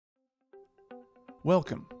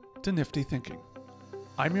Welcome to Nifty Thinking.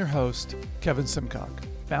 I'm your host, Kevin Simcock,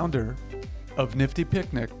 founder of Nifty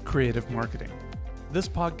Picnic Creative Marketing. This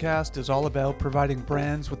podcast is all about providing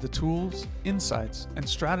brands with the tools, insights, and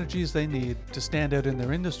strategies they need to stand out in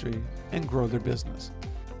their industry and grow their business.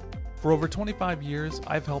 For over 25 years,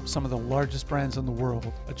 I've helped some of the largest brands in the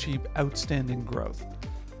world achieve outstanding growth,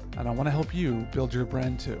 and I want to help you build your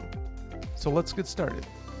brand too. So let's get started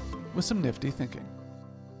with some Nifty Thinking.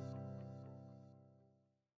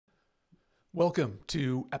 Welcome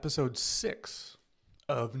to episode 6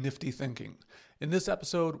 of Nifty Thinking. In this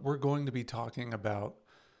episode, we're going to be talking about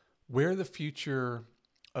where the future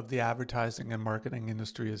of the advertising and marketing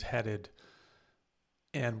industry is headed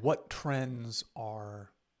and what trends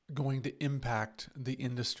are going to impact the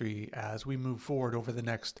industry as we move forward over the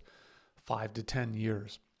next 5 to 10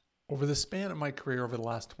 years. Over the span of my career over the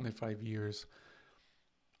last 25 years,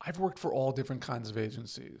 I've worked for all different kinds of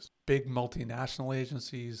agencies, big multinational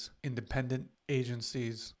agencies, independent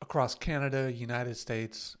agencies across Canada, United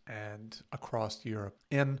States, and across Europe.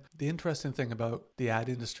 And the interesting thing about the ad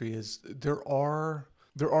industry is there are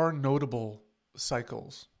notable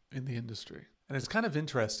cycles in the industry. And it's kind of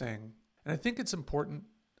interesting. And I think it's important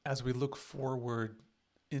as we look forward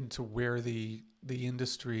into where the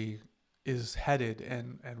industry is headed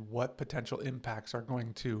and what potential impacts are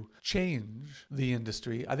going to change the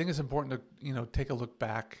industry. I think it's important to, take a look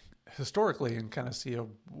back historically and kind of see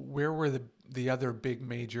where were the other big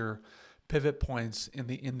major pivot points in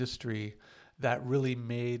the industry that really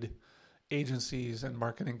made agencies and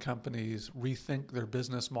marketing companies rethink their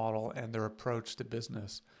business model and their approach to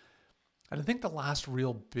business. And I think the last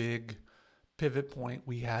real big pivot point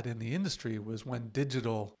we had in the industry was when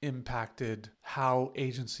digital impacted how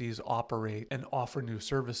agencies operate and offer new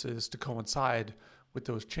services to coincide with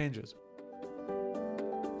those changes.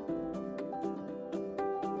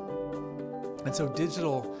 And so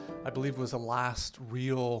digital, I believe, was the last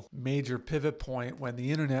real major pivot point when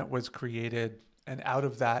the internet was created, and out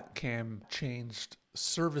of that came changed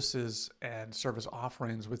services and service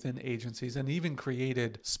offerings within agencies, and even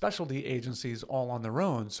created specialty agencies all on their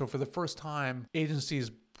own. So for the first time, agencies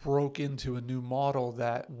broke into a new model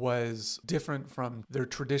that was different from their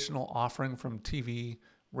traditional offering from TV,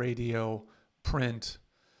 radio, print,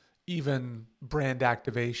 even brand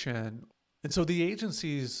activation. And so the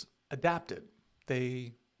agencies adapted.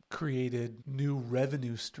 They created new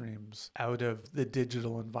revenue streams out of the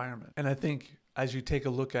digital environment. And I think as you take a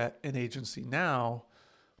look at an agency now,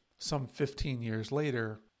 some 15 years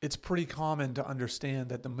later, it's pretty common to understand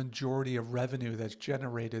that the majority of revenue that's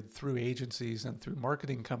generated through agencies and through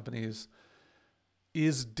marketing companies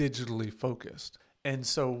is digitally focused. And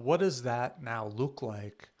so what does that now look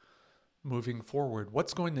like moving forward?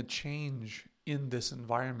 What's going to change in this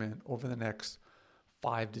environment over the next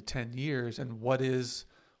 5 to 10 years? And what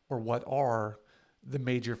are the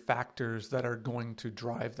major factors that are going to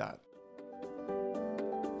drive that?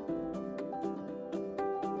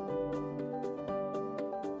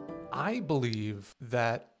 I believe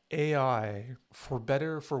that AI, for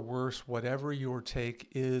better, for worse, whatever your take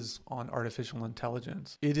is on artificial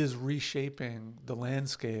intelligence, it is reshaping the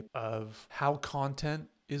landscape of how content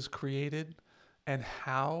is created and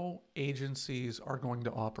how agencies are going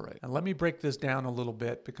to operate. And let me break this down a little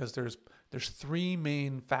bit, because there's 3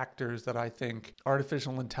 main factors that I think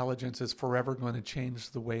artificial intelligence is forever going to change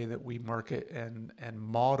the way that we market and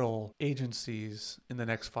model agencies in the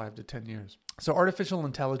next 5 to 10 years. So artificial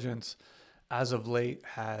intelligence, as of late,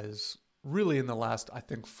 has really in the last,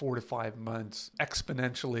 4 to 5 months,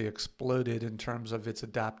 exponentially exploded in terms of its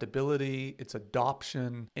adaptability, its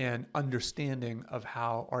adoption, and understanding of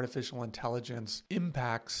how artificial intelligence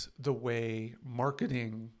impacts the way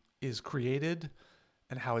marketing is created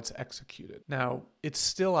and how it's executed. Now, it's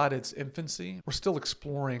still at its infancy. We're still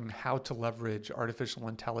exploring how to leverage artificial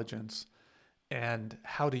intelligence and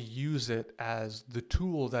how to use it as the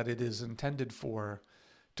tool that it is intended for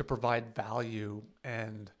to provide value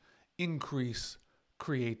and increase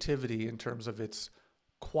creativity in terms of its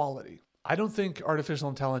quality. I don't think artificial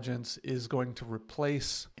intelligence is going to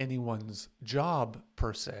replace anyone's job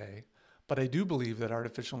per se, but I do believe that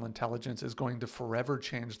artificial intelligence is going to forever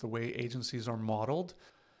change the way agencies are modeled.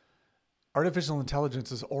 Artificial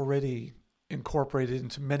intelligence is already incorporated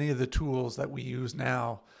into many of the tools that we use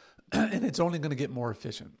now, and it's only going to get more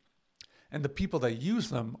efficient. And the people that use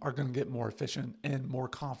them are going to get more efficient and more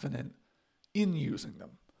confident in using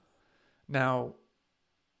them. Now,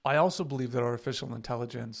 I also believe that artificial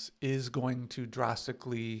intelligence is going to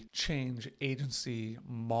drastically change agency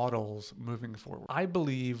models moving forward. I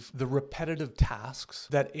believe the repetitive tasks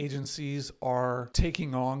that agencies are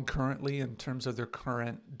taking on currently in terms of their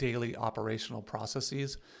current daily operational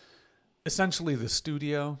processes, essentially the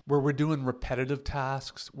studio, where we're doing repetitive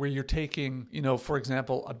tasks, where you're taking, for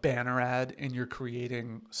example, a banner ad and you're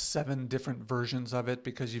creating 7 different versions of it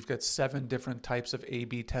because you've got 7 different types of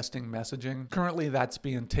A/B testing messaging. Currently, that's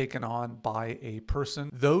being taken on by a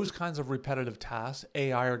person. Those kinds of repetitive tasks,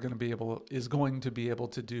 AI is going to be able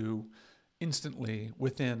to do instantly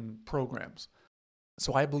within programs.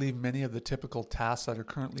 So I believe many of the typical tasks that are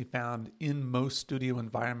currently found in most studio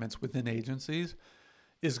environments within agencies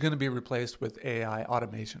is going to be replaced with AI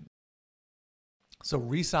automation. So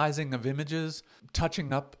resizing of images,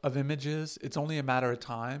 touching up of images, it's only a matter of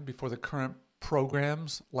time before the current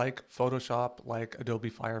programs like Photoshop, like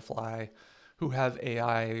Adobe Firefly, who have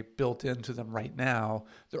AI built into them right now,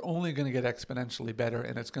 they're only going to get exponentially better,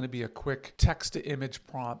 and it's going to be a quick text-to-image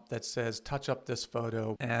prompt that says, touch up this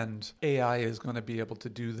photo, and AI is going to be able to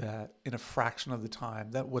do that in a fraction of the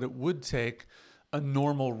time that what it would take a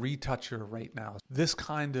normal retoucher right now. This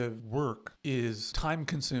kind of work is time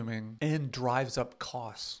consuming and drives up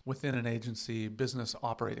costs within an agency business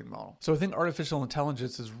operating model. So I think artificial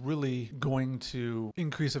intelligence is really going to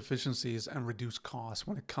increase efficiencies and reduce costs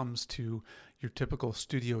when it comes to your typical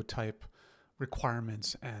studio type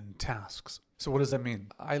requirements and tasks. So what does that mean?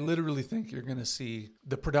 I literally think you're going to see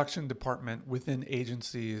the production department within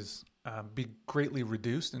agencies be greatly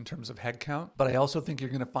reduced in terms of headcount, but I also think you're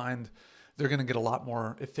going to find they're going to get a lot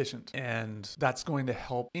more efficient. And that's going to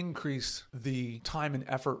help increase the time and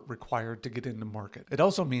effort required to get into market. It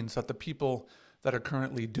also means that the people that are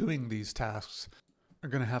currently doing these tasks are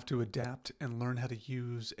going to have to adapt and learn how to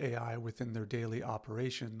use AI within their daily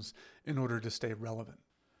operations in order to stay relevant.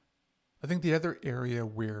 I think the other area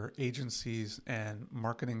where agencies and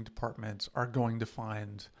marketing departments are going to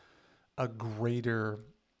find a greater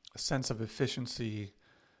sense of efficiency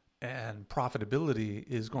and profitability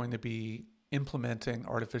is going to be implementing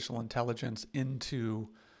artificial intelligence into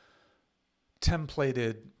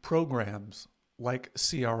templated programs like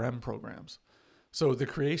CRM programs. So the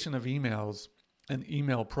creation of emails and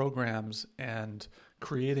email programs and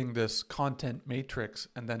creating this content matrix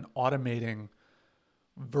and then automating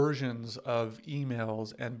versions of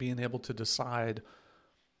emails and being able to decide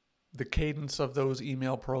the cadence of those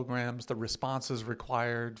email programs, the responses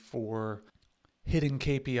required for hitting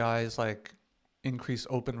KPIs like increased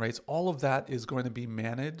open rates, all of that is going to be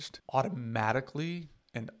managed automatically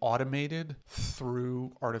and automated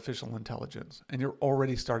through artificial intelligence. And you're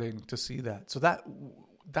already starting to see that. So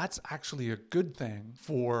that's actually a good thing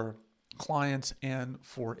for clients and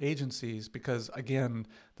for agencies because, again,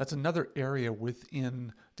 that's another area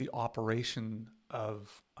within the operation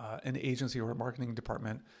of an agency or a marketing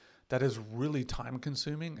department that is really time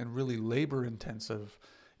consuming and really labor intensive,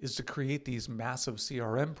 is to create these massive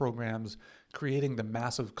CRM programs, creating the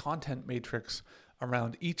massive content matrix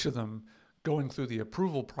around each of them, going through the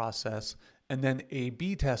approval process, and then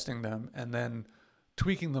A/B testing them, and then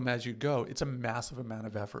tweaking them as you go. It's a massive amount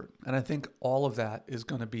of effort. And I think all of that is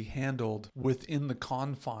going to be handled within the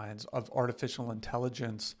confines of artificial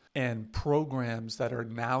intelligence and programs that are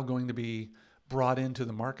now going to be brought into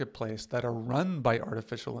the marketplace that are run by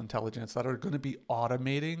artificial intelligence that are going to be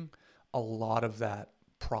automating a lot of that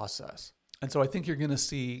process. And so I think you're going to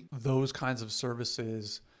see those kinds of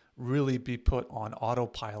services really be put on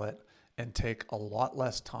autopilot and take a lot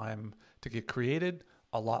less time to get created,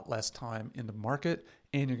 a lot less time in the market,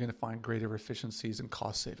 and you're going to find greater efficiencies and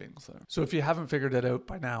cost savings there. So if you haven't figured it out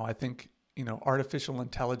by now, I think, artificial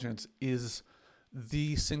intelligence is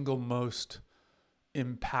the single most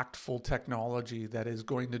impactful technology that is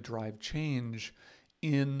going to drive change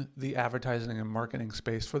in the advertising and marketing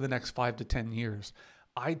space for the next 5 to 10 years.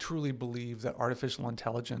 I truly believe that artificial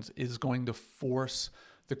intelligence is going to force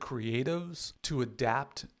the creatives to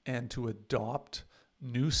adapt and to adopt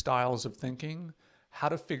new styles of thinking, how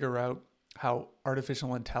to figure out how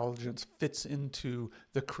artificial intelligence fits into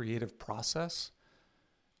the creative process.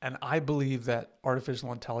 And I believe that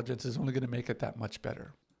artificial intelligence is only going to make it that much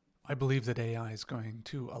better. I believe that AI is going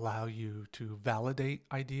to allow you to validate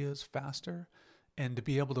ideas faster and to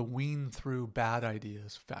be able to wean through bad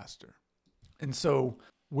ideas faster. And so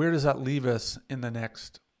where does that leave us in the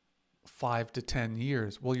next 5 to 10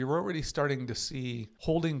 years? Well, you're already starting to see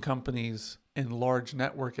holding companies and large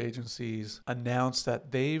network agencies announce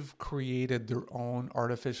that they've created their own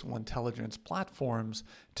artificial intelligence platforms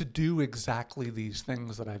to do exactly these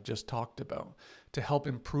things that I've just talked about, to help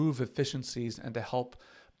improve efficiencies and to help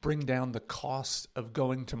bring down the cost of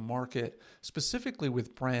going to market, specifically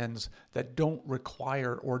with brands that don't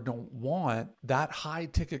require or don't want that high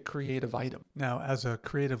ticket creative item. Now, as a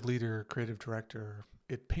creative leader, creative director,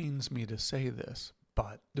 it pains me to say this,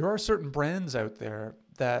 but there are certain brands out there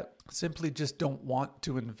that simply just don't want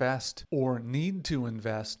to invest or need to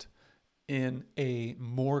invest in a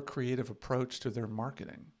more creative approach to their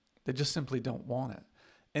marketing. They just simply don't want it.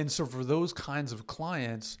 And so for those kinds of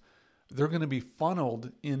clients, they're going to be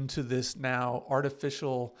funneled into this now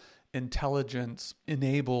artificial intelligence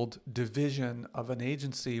enabled division of an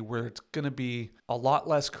agency where it's going to be a lot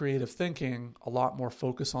less creative thinking, a lot more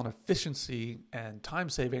focus on efficiency and time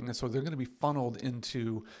saving. And so they're going to be funneled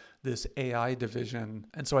into this AI division.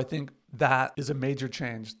 And so I think that is a major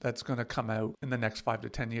change that's going to come out in the next 5 to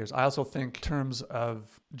 10 years. I also think in terms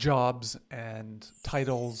of jobs and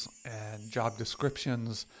titles and job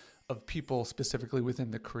descriptions of people specifically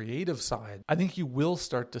within the creative side, I think you will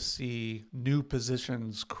start to see new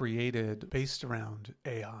positions created based around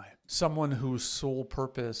AI. Someone whose sole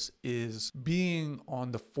purpose is being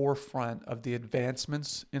on the forefront of the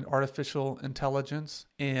advancements in artificial intelligence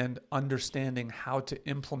and understanding how to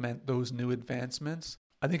implement those new advancements.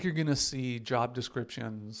 I think you're going to see job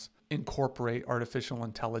descriptions incorporate artificial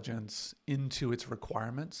intelligence into its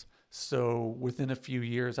requirements. So within a few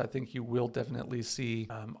years, I think you will definitely see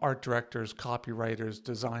art directors, copywriters,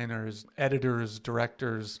 designers, editors,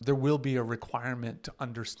 directors. There will be a requirement to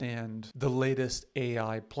understand the latest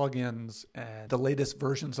AI plugins and the latest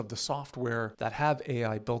versions of the software that have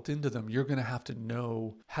AI built into them. You're going to have to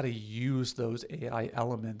know how to use those AI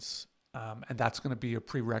elements, and that's going to be a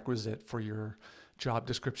prerequisite for your job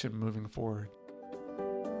description moving forward.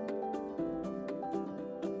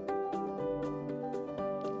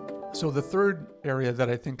 So the third area that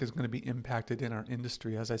I think is going to be impacted in our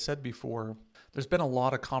industry, as I said before, there's been a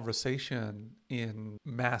lot of conversation in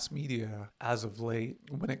mass media as of late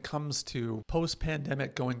when it comes to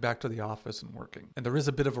post-pandemic going back to the office and working. And there is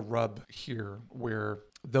a bit of a rub here where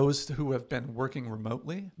those who have been working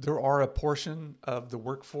remotely, there are a portion of the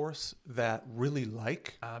workforce that really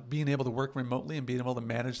like being able to work remotely and being able to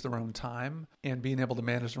manage their own time and being able to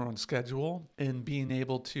manage their own schedule and being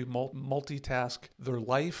able to multitask their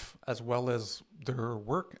life as well as their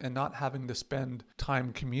work and not having to spend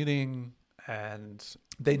time commuting. And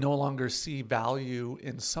they no longer see value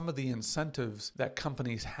in some of the incentives that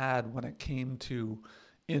companies had when it came to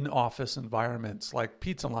in-office environments, like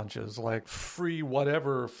pizza lunches, like free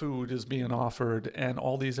whatever food is being offered, and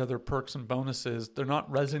all these other perks and bonuses. They're not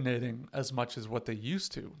resonating as much as what they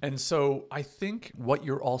used to. And so I think what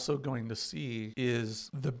you're also going to see is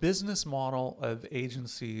the business model of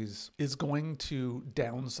agencies is going to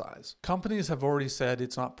downsize. Companies have already said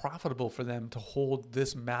it's not profitable for them to hold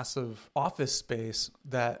this massive office space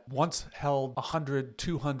that once held 100,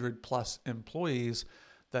 200 plus employees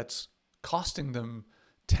that's costing them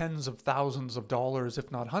tens of thousands of dollars, if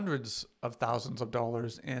not hundreds of thousands of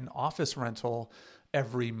dollars in office rental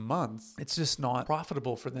every month. It's just not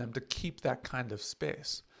profitable for them to keep that kind of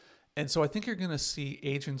space. And so I think you're going to see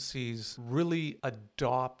agencies really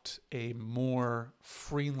adopt a more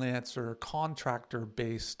freelancer,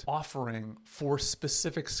 contractor-based offering for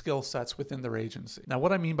specific skill sets within their agency. Now,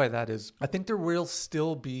 what I mean by that is I think there will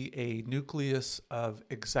still be a nucleus of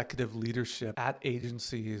executive leadership at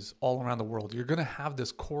agencies all around the world. You're going to have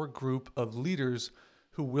this core group of leaders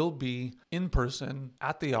who will be in person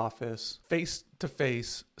at the office, face to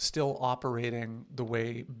face, still operating the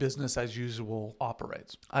way business as usual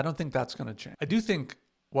operates. I don't think that's going to change. I do think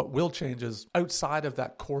what will change is outside of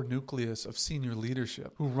that core nucleus of senior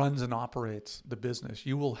leadership who runs and operates the business,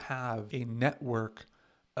 you will have a network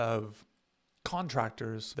of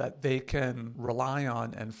contractors that they can rely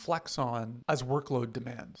on and flex on as workload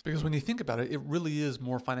demands. Because when you think about it, it really is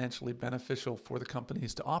more financially beneficial for the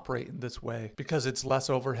companies to operate in this way because it's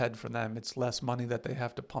less overhead for them. It's less money that they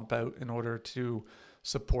have to pump out in order to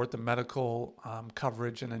support the medical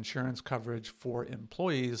coverage and insurance coverage for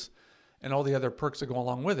employees and all the other perks that go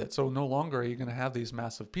along with it. So no longer are you going to have these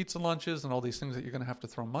massive pizza lunches and all these things that you're going to have to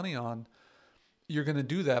throw money on. You're going to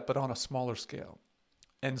do that, but on a smaller scale.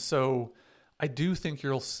 And so I do think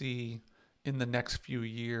you'll see in the next few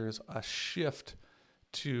years a shift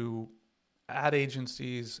to ad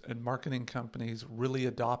agencies and marketing companies really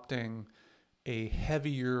adopting a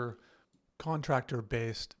heavier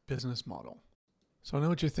contractor-based business model. So I know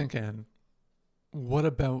what you're thinking. What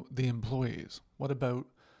about the employees? What about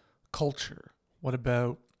culture? What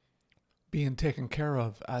about being taken care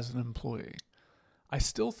of as an employee? I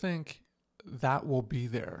still think that will be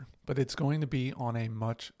there, but it's going to be on a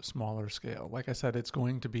much smaller scale. Like I said, it's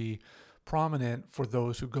going to be prominent for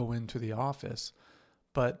those who go into the office,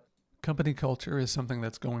 But company culture is something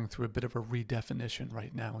that's going through a bit of a redefinition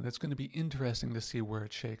right now, and it's going to be interesting to see where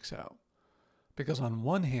it shakes out. Because on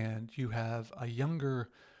one hand, you have a younger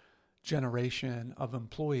generation of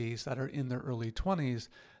employees that are in their early 20s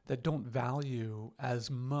that don't value as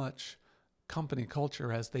much company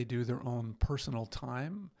culture as they do their own personal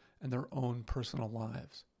time and their own personal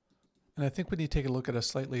lives. And I think when you take a look at a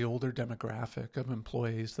slightly older demographic of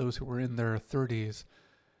employees, those who are in their 30s,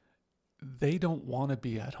 they don't want to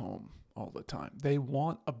be at home all the time. They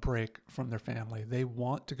want a break from their family. They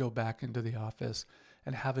want to go back into the office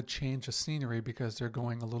and have a change of scenery because they're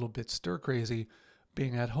going a little bit stir crazy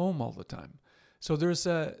being at home all the time. So there's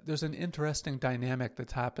an interesting dynamic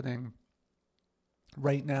that's happening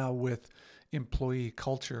right now with employee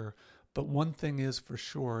culture. But one thing is for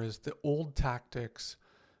sure is the old tactics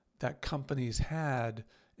that companies had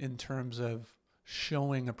in terms of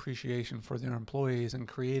showing appreciation for their employees and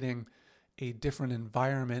creating a different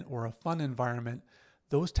environment or a fun environment,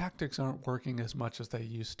 those tactics aren't working as much as they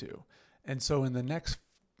used to. And so in the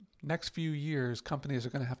next few years, companies are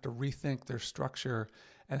going to have to rethink their structure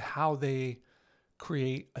and how they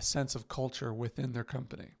create a sense of culture within their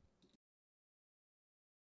company.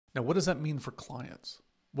 Now, what does that mean for clients?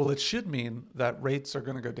 Well, it should mean that rates are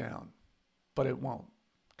going to go down, but it won't,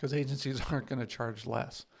 because agencies aren't going to charge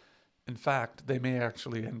less. In fact, they may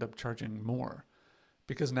actually end up charging more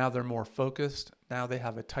because now they're more focused. Now they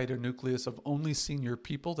have a tighter nucleus of only senior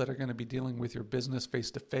people that are going to be dealing with your business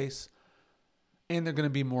face to face, and they're going to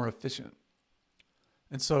be more efficient.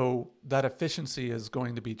 And so that efficiency is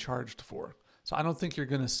going to be charged for. So I don't think you're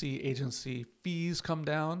going to see agency fees come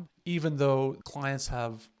down, even though clients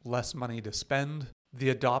have less money to spend. The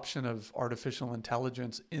adoption of artificial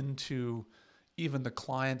intelligence into even the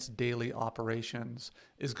client's daily operations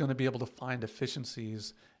is going to be able to find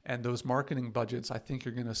efficiencies, and those marketing budgets, I think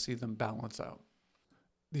you're going to see them balance out.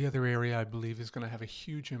 The other area I believe is going to have a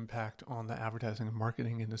huge impact on the advertising and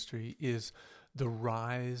marketing industry is the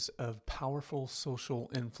rise of powerful social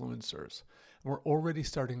influencers. We're already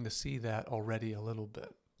starting to see that already a little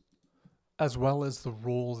bit, as well as the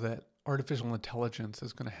role that artificial intelligence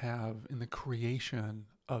is going to have in the creation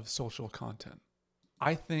of social content.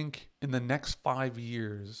 I think in the next 5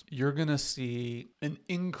 years, you're going to see an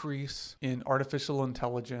increase in artificial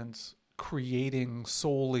intelligence creating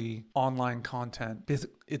solely online content.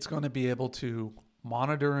 It's going to be able to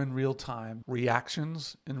monitor in real time,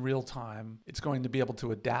 reactions in real time. It's going to be able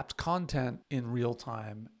to adapt content in real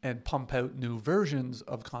time and pump out new versions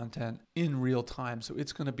of content in real time. So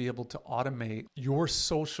it's going to be able to automate your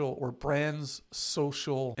social or brand's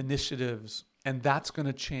social initiatives. And that's going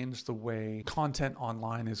to change the way content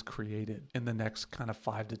online is created in the next kind of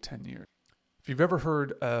 5 to 10 years. If you've ever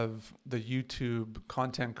heard of the YouTube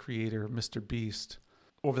content creator, Mr. Beast,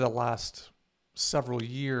 over the last several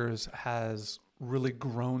years has really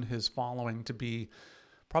grown his following to be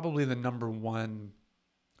probably the number one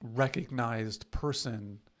recognized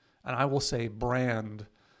person, and I will say brand,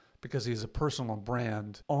 because he's a personal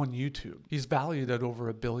brand on YouTube. He's valued at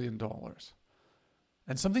over $1 billion.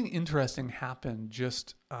 And something interesting happened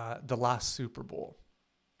just the last Super Bowl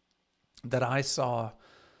that I saw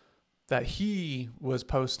that he was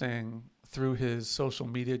posting through his social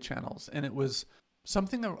media channels. And it was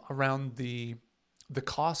something around the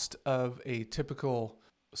cost of a typical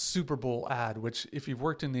Super Bowl ad, which if you've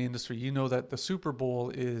worked in the industry, you know that the Super Bowl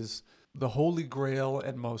is the holy grail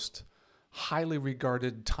and most highly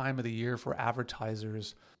regarded time of the year for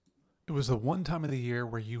advertisers. It was the one time of the year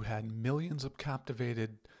where you had millions of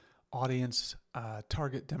captivated audience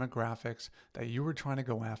target demographics that you were trying to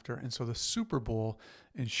go after. And so the Super Bowl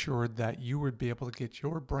ensured that you would be able to get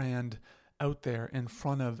your brand out there in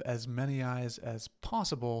front of as many eyes as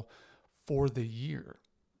possible for the year.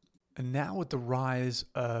 And now with the rise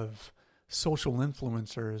of social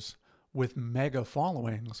influencers with mega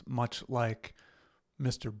followings, much like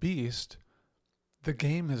Mr. Beast, the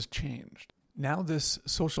game has changed. Now this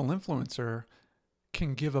social influencer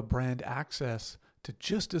can give a brand access to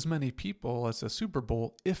just as many people as the Super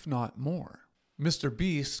Bowl, if not more. Mr.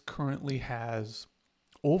 Beast currently has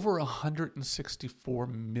over 164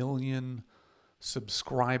 million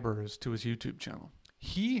subscribers to his YouTube channel.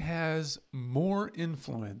 He has more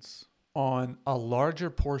influence on a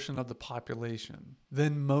larger portion of the population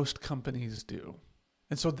than most companies do.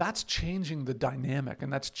 And so that's changing the dynamic,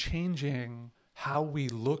 and that's changing how we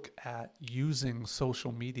look at using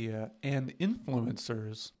social media and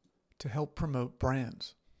influencers to help promote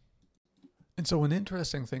brands. And so an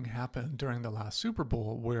interesting thing happened during the last Super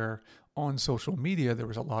Bowl where on social media there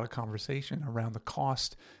was a lot of conversation around the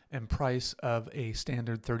cost and price of a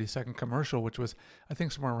standard 30-second commercial, which was, I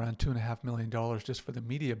think, somewhere around $2.5 million just for the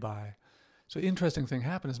media buy. So the interesting thing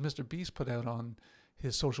happened is Mr. Beast put out on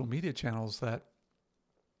his social media channels that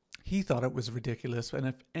he thought it was ridiculous, and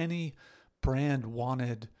if any brand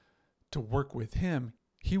wanted to work with him,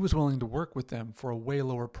 he was willing to work with them for a way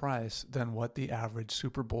lower price than what the average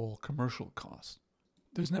Super Bowl commercial costs.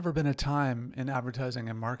 There's never been a time in advertising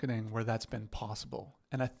and marketing where that's been possible.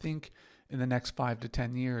 And I think in the next 5 to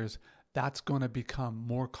 10 years, that's going to become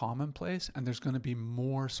more commonplace, and there's going to be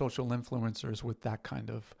more social influencers with that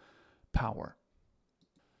kind of power.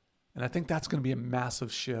 And I think that's going to be a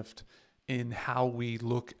massive shift in how we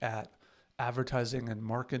look at advertising and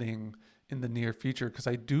marketing in the near future, because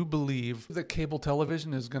I do believe that cable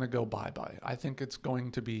television is going to go bye-bye. I think it's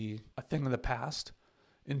going to be a thing of the past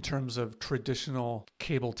in terms of traditional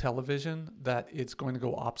cable television, that it's going to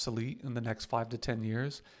go obsolete in the next 5 to 10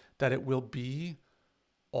 years, that it will be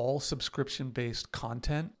all subscription-based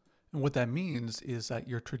content. And what that means is that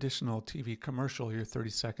your traditional TV commercial, your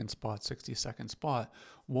 30-second spot, 60-second spot,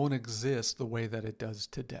 won't exist the way that it does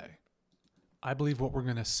today. I believe what we're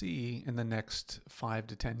going to see in the next 5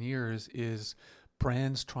 to 10 years is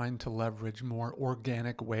brands trying to leverage more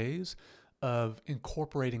organic ways of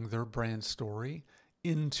incorporating their brand story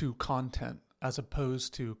into content, as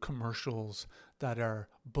opposed to commercials that are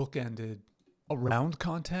bookended around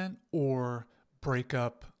content or break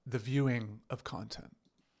up the viewing of content.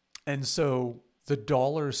 And so the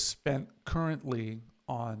dollars spent currently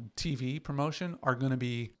on TV promotion are going to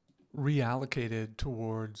be reallocated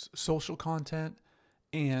towards social content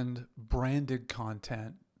and branded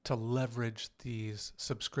content to leverage these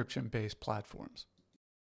subscription-based platforms.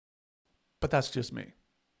 But that's just me.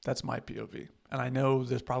 That's my POV. And I know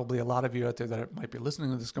there's probably a lot of you out there that might be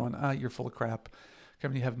listening to this going, you're full of crap.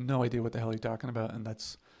 Kevin, you have no idea what the hell you're talking about, and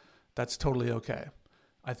that's totally okay.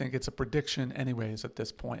 I think it's a prediction anyways at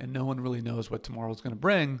this point, and no one really knows what tomorrow's going to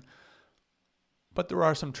bring. But there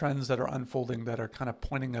are some trends that are unfolding that are kind of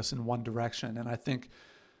pointing us in one direction. And I think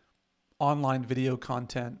online video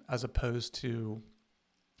content, as opposed to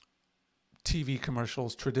TV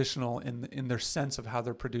commercials, traditional in their sense of how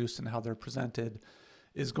they're produced and how they're presented,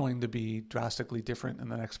 is going to be drastically different in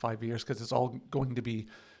the next 5 years, because it's all going to be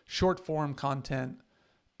short form content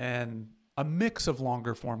and a mix of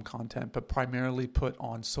longer form content, but primarily put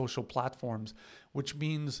on social platforms, which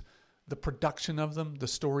means the production of them, the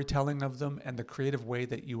storytelling of them, and the creative way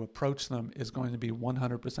that you approach them is going to be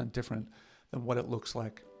 100% different than what it looks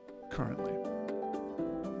like currently.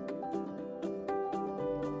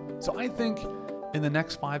 So I think in the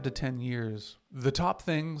next 5 to 10 years, the top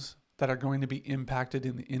things that are going to be impacted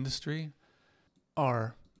in the industry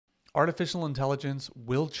are artificial intelligence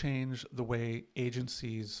will change the way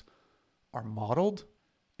agencies are modeled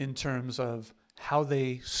in terms of how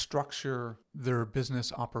they structure their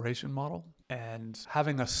business operation model, and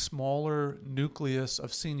having a smaller nucleus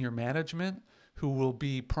of senior management who will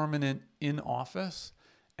be permanent in office,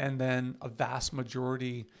 and then a vast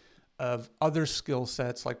majority of other skill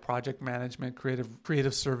sets like project management,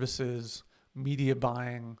 creative services, media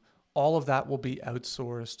buying. All of that will be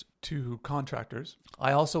outsourced to contractors.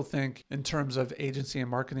 I also think in terms of agency and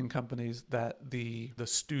marketing companies that the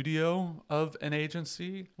studio of an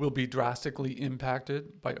agency will be drastically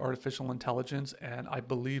impacted by artificial intelligence, and I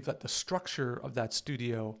believe that the structure of that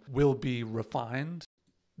studio will be refined.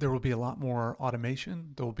 There will be a lot more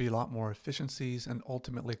automation, there will be a lot more efficiencies, and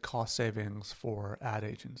ultimately cost savings for ad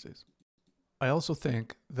agencies. I also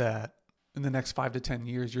think that in the next 5 to 10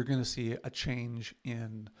 years, you're going to see a change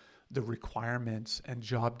in the requirements and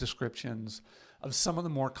job descriptions of some of the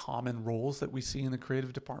more common roles that we see in the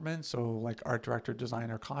creative department. So like art director,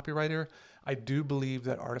 designer, copywriter, I do believe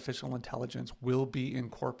that artificial intelligence will be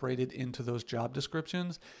incorporated into those job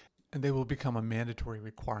descriptions, and they will become a mandatory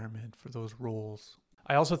requirement for those roles.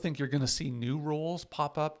 I also think you're going to see new roles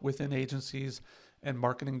pop up within agencies and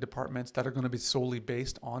marketing departments that are going to be solely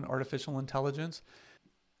based on artificial intelligence.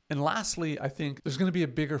 And lastly, I think there's going to be a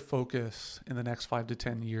bigger focus in the next 5 to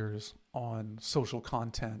 10 years on social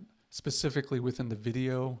content, specifically within the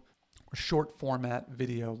video, or short format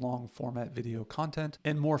video, long format video content,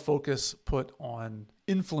 and more focus put on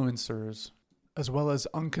influencers, as well as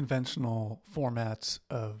unconventional formats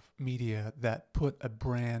of media that put a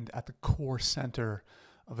brand at the core center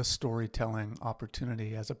of a storytelling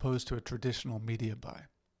opportunity, as opposed to a traditional media buy.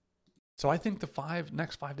 So I think the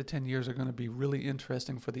next 5 to 10 years are going to be really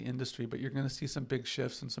interesting for the industry, but you're going to see some big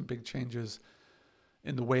shifts and some big changes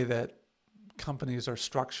in the way that companies are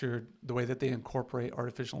structured, the way that they incorporate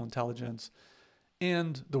artificial intelligence,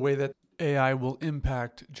 and the way that AI will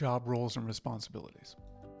impact job roles and responsibilities.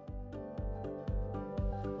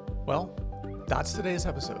 Well, that's today's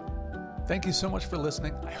episode. Thank you so much for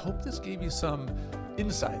listening. I hope this gave you some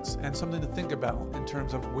insights and something to think about in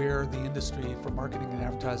terms of where the industry for marketing and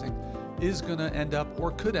advertising is going to end up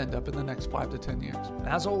or could end up in the next 5 to 10 years. And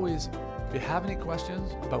as always, if you have any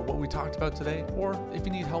questions about what we talked about today, or if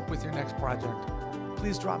you need help with your next project,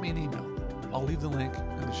 please drop me an email. I'll leave the link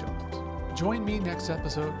in the show notes. Join me next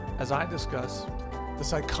episode as I discuss the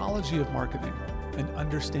psychology of marketing and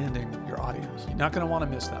understanding your audience. You're not going to want to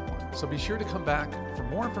miss that one. So be sure to come back for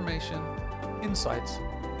more information, insights,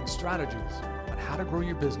 and strategies on how to grow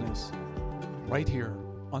your business right here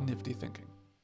on Nifty Thinking.